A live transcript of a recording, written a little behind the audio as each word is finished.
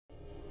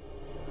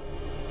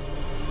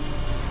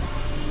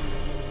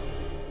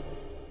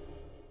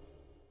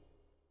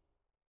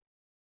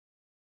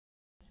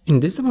In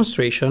this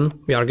demonstration,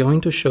 we are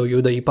going to show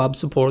you the EPUB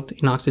support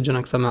in Oxygen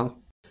XML.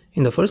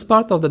 In the first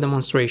part of the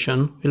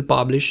demonstration, we'll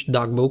publish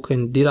DocBook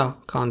and data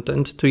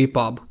content to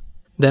EPUB.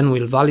 Then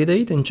we'll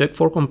validate and check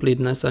for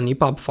completeness an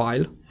EPUB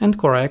file and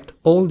correct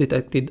all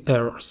detected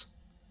errors.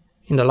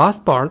 In the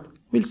last part,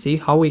 we'll see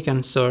how we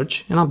can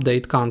search and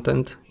update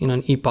content in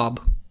an EPUB.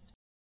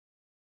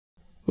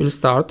 We'll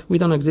start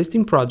with an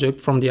existing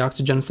project from the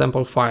Oxygen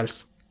sample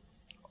files.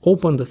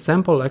 Open the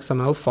sample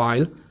XML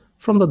file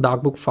from the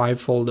DocBook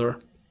 5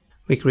 folder.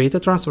 We create a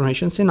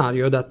transformation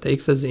scenario that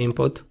takes as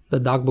input the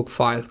DocBook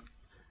file.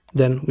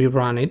 Then we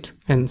run it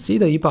and see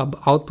the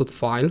EPUB output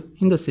file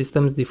in the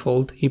system's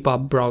default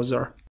EPUB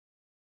browser.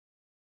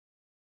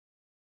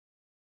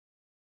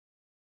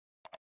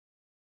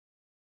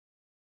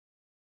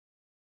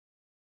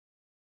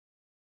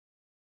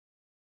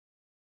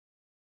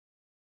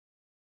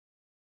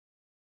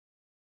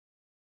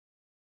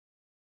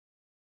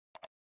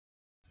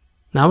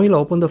 Now we'll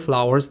open the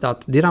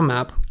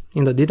flowers.datamap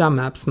in the Data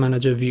Maps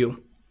Manager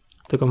view.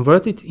 To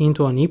convert it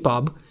into an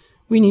EPUB,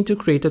 we need to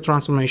create a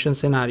transformation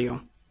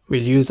scenario.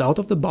 We'll use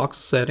out-of-the-box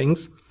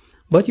settings,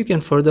 but you can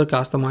further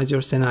customize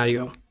your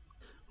scenario.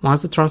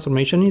 Once the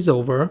transformation is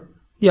over,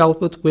 the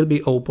output will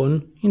be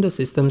open in the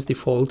system's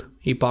default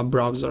EPUB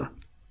browser.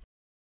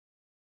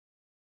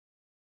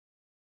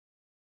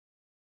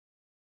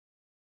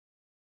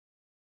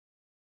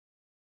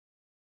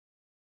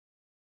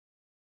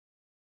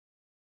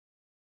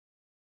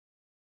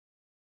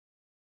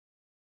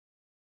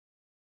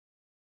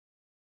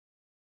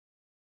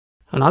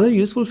 Another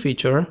useful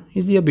feature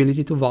is the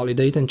ability to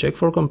validate and check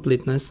for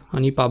completeness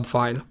an EPUB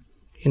file.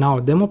 In our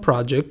demo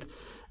project,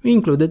 we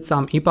included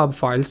some EPUB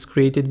files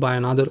created by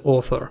another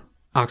author.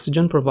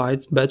 Oxygen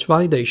provides batch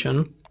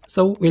validation,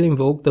 so we'll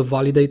invoke the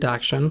validate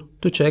action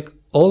to check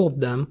all of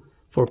them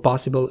for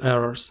possible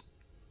errors.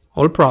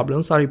 All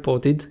problems are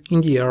reported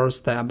in the Errors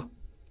tab.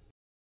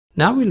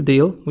 Now we'll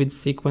deal with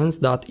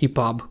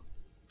sequence.epub.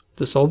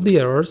 To solve the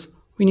errors,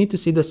 we need to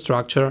see the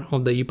structure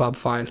of the EPUB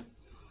file.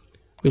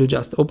 We'll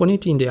just open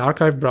it in the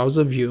archive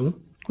browser view,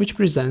 which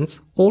presents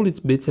all its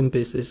bits and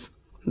pieces: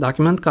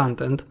 document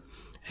content,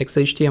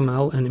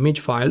 XHTML and image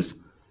files,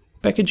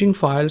 packaging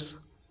files,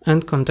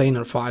 and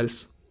container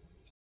files.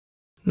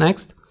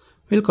 Next,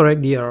 we'll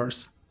correct the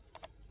errors.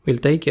 We'll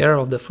take care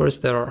of the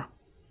first error.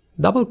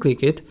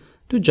 Double-click it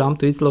to jump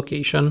to its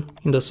location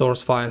in the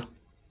source file.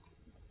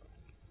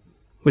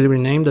 We'll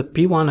rename the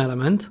P1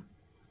 element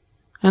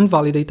and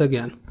validate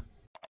again.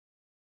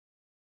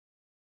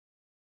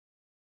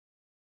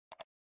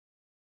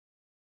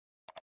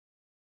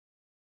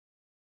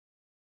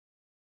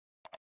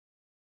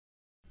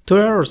 Two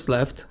errors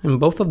left,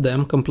 and both of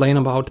them complain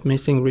about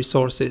missing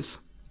resources.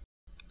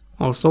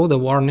 Also, the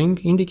warning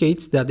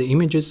indicates that the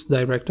images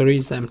directory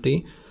is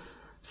empty,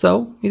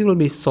 so it will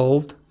be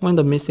solved when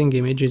the missing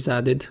image is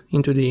added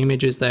into the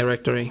images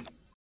directory.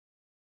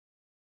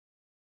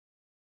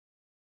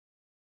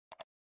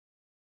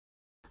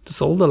 To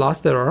solve the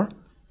last error,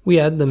 we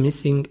add the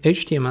missing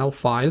HTML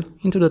file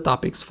into the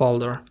topics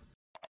folder.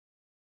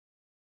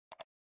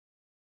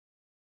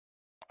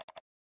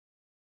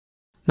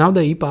 Now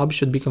the EPUB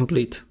should be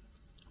complete.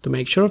 To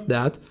make sure of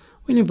that,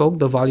 we'll invoke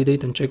the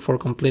validate and check for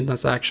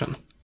completeness action.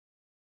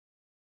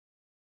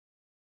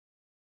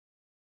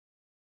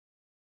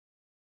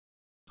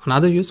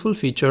 Another useful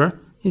feature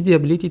is the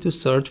ability to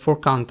search for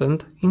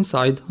content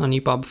inside an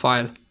EPUB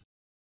file.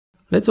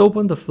 Let's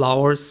open the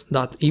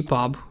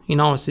flowers.epub in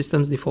our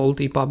system's default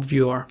EPUB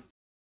viewer.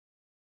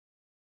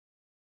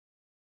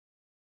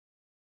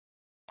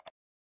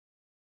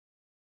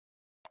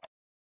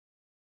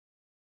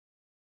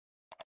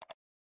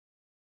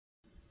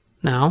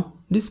 Now,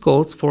 this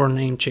calls for a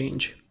name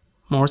change.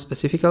 More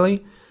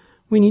specifically,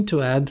 we need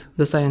to add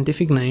the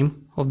scientific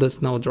name of the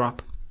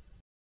snowdrop.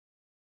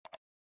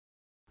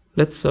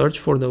 Let's search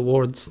for the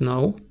word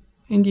snow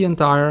in the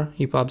entire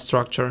EPUB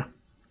structure.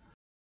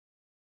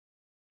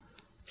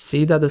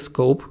 See that the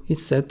scope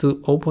is set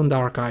to Open the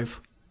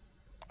Archive.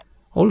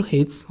 All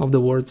hits of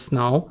the word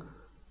snow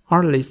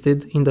are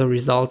listed in the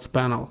Results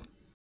panel.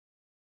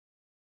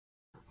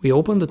 We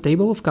open the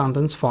Table of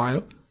Contents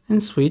file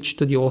and switch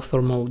to the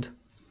author mode.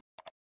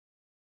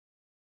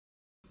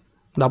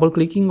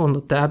 Double-clicking on the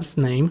tab's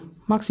name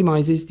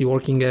maximizes the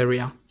working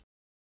area.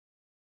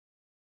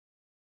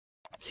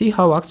 See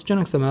how Oxygen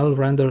XML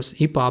renders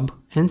EPUB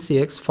and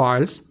CX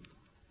files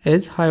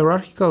as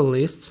hierarchical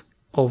lists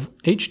of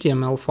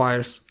HTML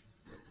files.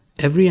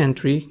 Every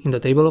entry in the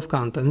table of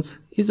contents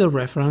is a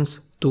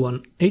reference to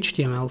an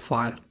HTML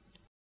file.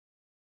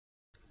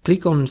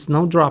 Click on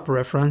Snowdrop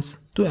reference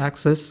to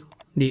access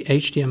the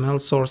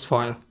HTML source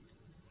file.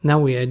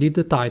 Now we edit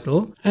the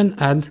title and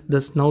add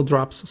the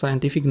snowdrop's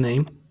scientific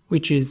name,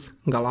 which is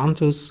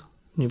Galanthus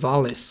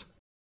nivalis.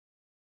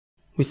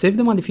 We save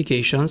the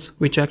modifications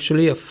which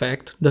actually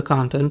affect the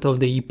content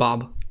of the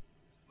EPUB.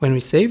 When we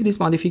save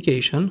this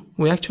modification,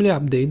 we actually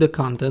update the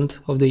content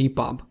of the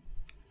EPUB.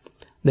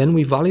 Then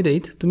we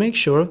validate to make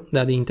sure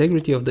that the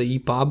integrity of the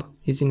EPUB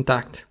is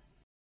intact.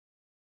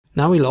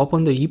 Now we'll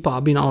open the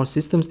EPUB in our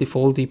system's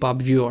default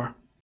EPUB viewer.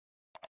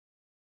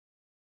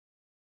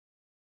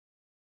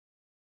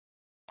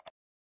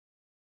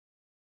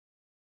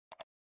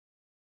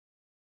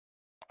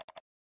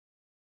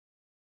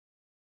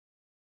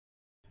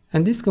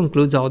 And this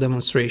concludes our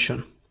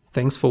demonstration.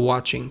 Thanks for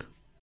watching.